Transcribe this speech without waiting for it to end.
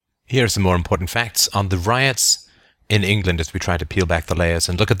Here are some more important facts on the riots in England as we try to peel back the layers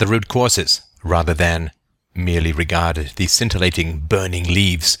and look at the root causes rather than merely regard the scintillating burning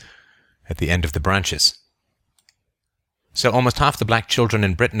leaves at the end of the branches. So almost half the black children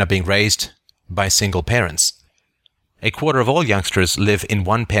in Britain are being raised by single parents. A quarter of all youngsters live in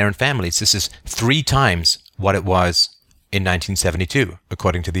one-parent families. This is 3 times what it was in 1972,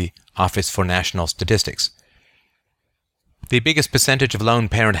 according to the Office for National Statistics. The biggest percentage of lone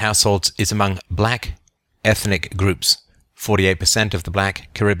parent households is among black ethnic groups. 48% of the black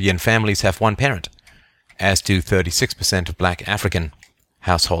Caribbean families have one parent, as do 36% of black African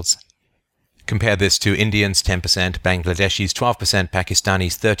households. Compare this to Indians 10%, Bangladeshis 12%,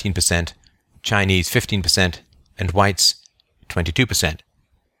 Pakistanis 13%, Chinese 15%, and whites 22%.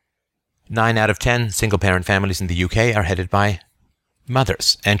 9 out of 10 single-parent families in the UK are headed by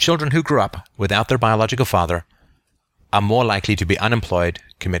mothers, and children who grew up without their biological father are more likely to be unemployed,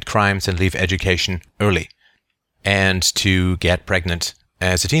 commit crimes, and leave education early, and to get pregnant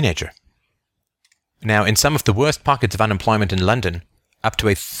as a teenager. Now, in some of the worst pockets of unemployment in London, up to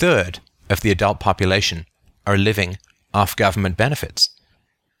a third of the adult population are living off government benefits.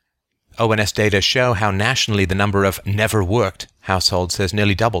 ONS data show how nationally the number of never-worked households has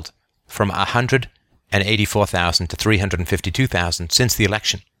nearly doubled, from 184,000 to 352,000 since the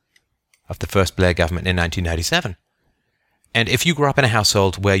election of the first Blair government in 1997. And if you grew up in a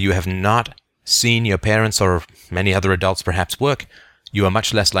household where you have not seen your parents or many other adults perhaps work, you are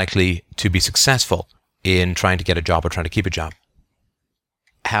much less likely to be successful in trying to get a job or trying to keep a job.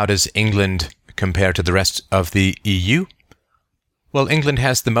 How does England compare to the rest of the EU? Well, England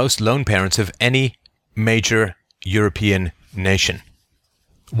has the most lone parents of any major European nation.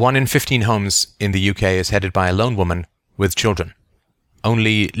 1 in 15 homes in the UK is headed by a lone woman with children.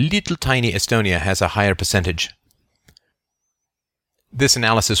 Only little tiny Estonia has a higher percentage. This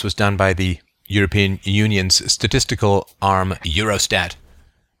analysis was done by the European Union's statistical arm Eurostat,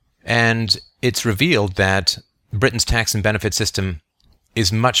 and it's revealed that Britain's tax and benefit system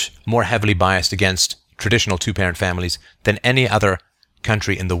is much more heavily biased against traditional 2-parent families than any other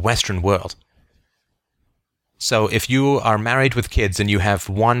country in the Western world. So if you are married with kids and you have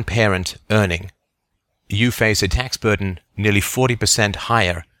one parent earning, you face a tax burden nearly 40%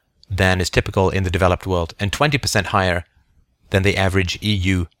 higher than is typical in the developed world and 20% higher than the average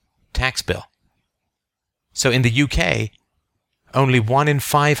EU tax bill. So in the UK, only 1 in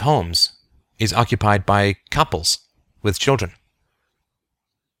 5 homes is occupied by couples with children.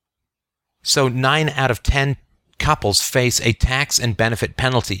 So 9 out of 10 couples face a tax and benefit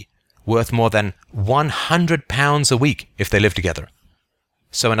penalty worth more than £100 a week if they live together.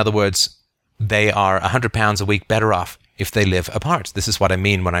 So in other words, they are £100 a week better off if they live apart. This is what I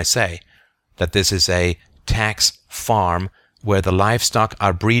mean when I say that this is a tax farm where the livestock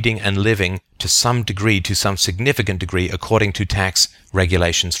are breeding and living to some degree, to some significant degree, according to tax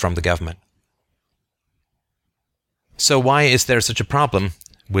regulations from the government. So why is there such a problem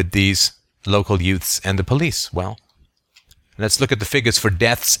with these local youths and the police? Well, let's look at the figures for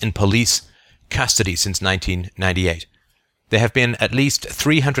deaths in police custody since 1998. There have been at least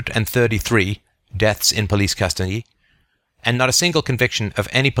 333 deaths in police custody, and not a single conviction of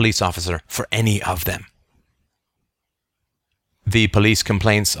any police officer for any of them. The Police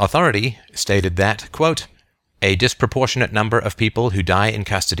Complaints Authority stated that, quote, a disproportionate number of people who die in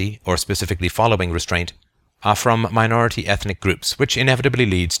custody, or specifically following restraint, are from minority ethnic groups, which inevitably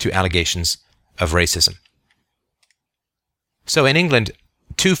leads to allegations of racism. So in England,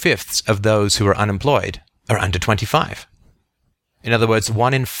 2/5 of those who are unemployed are under 25. In other words,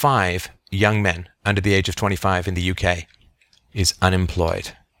 1 in 5 young men under the age of 25 in the UK is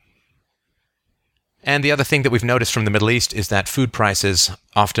unemployed. And the other thing that we've noticed from the Middle East is that food prices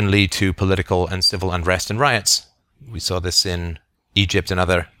often lead to political and civil unrest and riots. We saw this in Egypt and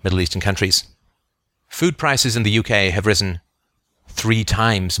other Middle Eastern countries. Food prices in the UK have risen 3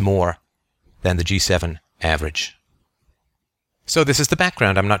 times more than the G7 average. So this is the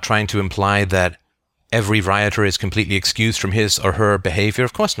background. I'm not trying to imply that every rioter is completely excused from his or her behavior.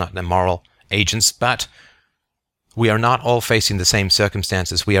 Of course not, they're moral agents, but we are not all facing the same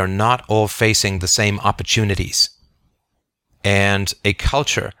circumstances. We are not all facing the same opportunities. And a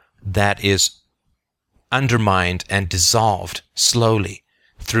culture that is undermined and dissolved slowly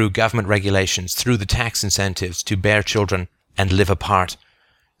through government regulations, through the tax incentives to bear children and live apart,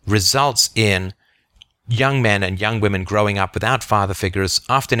 results in young men and young women growing up without father figures,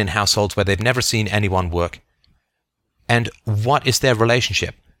 often in households where they've never seen anyone work. And what is their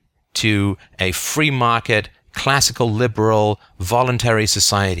relationship to a free market, classical, liberal, voluntary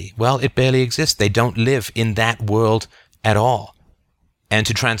society? Well, it barely exists. They don't live in that world at all. and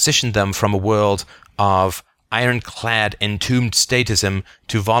to transition them from a world of ironclad entombed statism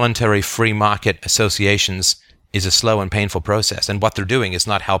to voluntary free market associations is a slow and painful process. And what they're doing is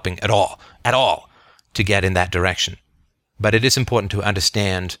not helping at all, to get in that direction. But it is important to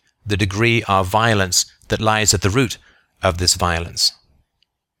understand the degree of violence that lies at the root of this violence.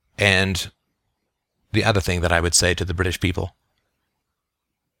 And the other thing that I would say to the British people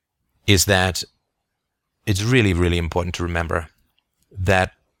is that it's really, really important to remember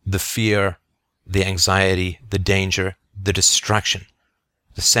that the fear, the anxiety, the danger, the destruction,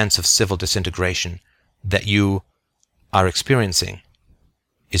 the sense of civil disintegration that you are experiencing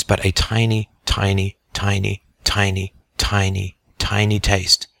is but a tiny, tiny, tiny, tiny, tiny, tiny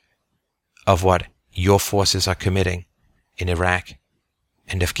taste of what your forces are committing in Iraq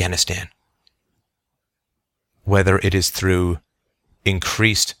and Afghanistan. Whether it is through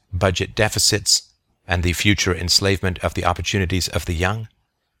increased budget deficits and the future enslavement of the opportunities of the young,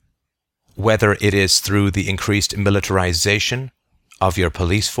 whether it is through the increased militarization of your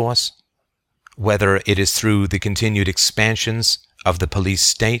police force, whether it is through the continued expansions of the police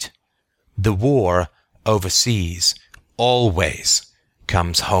state, the war overseas always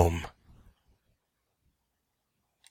comes home